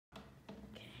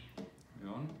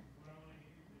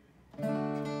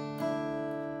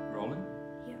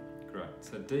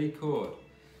So D chord.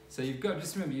 So you've got,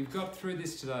 just remember, you've got through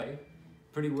this today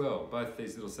pretty well, both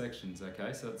these little sections,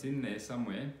 okay? So it's in there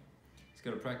somewhere. Just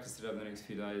got to practice it over the next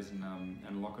few days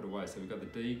and lock it away. So we've got the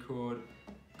D chord,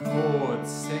 chord,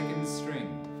 second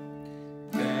string,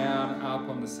 down, up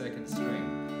on the second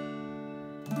string,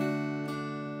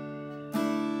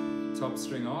 top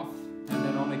string off, and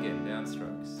then on again, down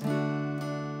strokes.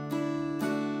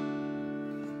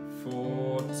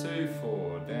 4, 2,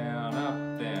 4, down,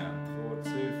 up, down,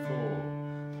 4, 2,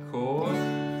 4, chord,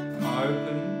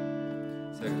 open,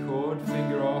 so chord,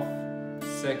 finger off,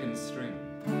 second string.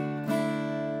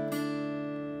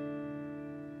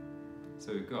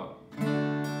 So we've got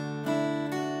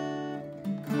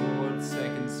chord,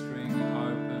 second string,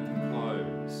 open,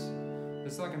 close.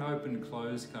 It's like an open,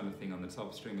 close kind of thing on the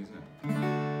top string, isn't it? 4,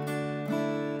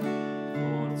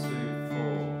 2,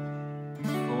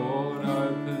 4, chord,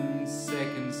 open,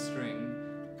 second string,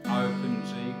 open,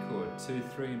 G chord, 2,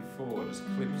 3 and 4, just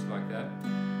clipped like that.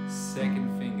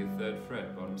 Second finger, third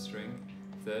fret, bottom string,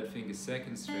 third finger,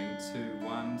 second string, 2,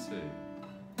 1, 2.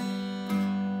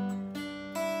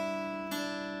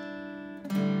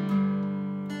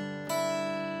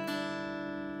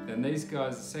 Then these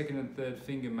guys, the second and third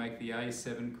finger make the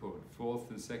A7 chord, fourth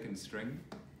and second string,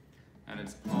 and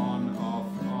it's on, off,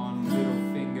 on,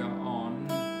 middle finger, on,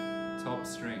 top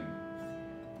string,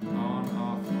 on,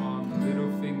 off, on,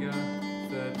 middle finger,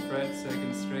 third fret,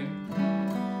 second string,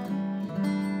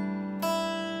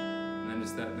 and then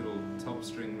just that little top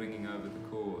string ringing over the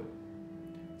chord.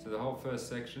 So the whole first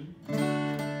section.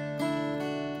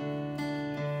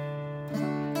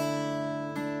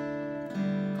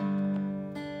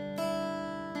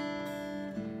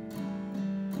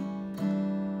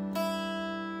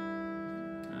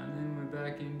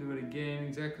 Into it again,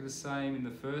 exactly the same in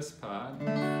the first part.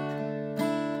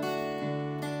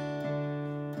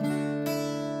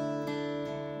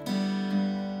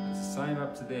 It's the same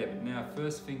up to there, but now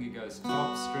first finger goes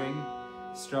top string,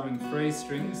 strumming 3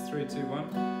 strings, 3, 2,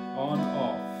 1, on,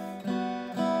 off.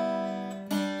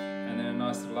 And then a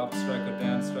nice little upstroke or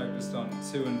downstroke just on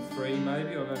 2 and 3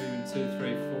 maybe, or maybe even 2,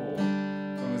 3, 4.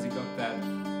 As long as you got that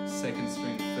second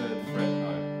string, third fret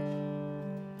note.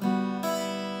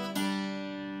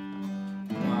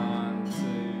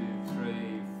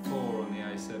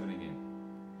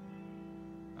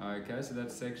 Okay, so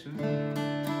that's section.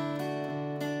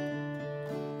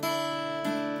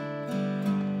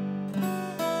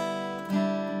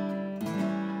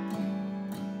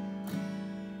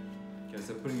 Okay,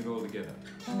 so putting it all together.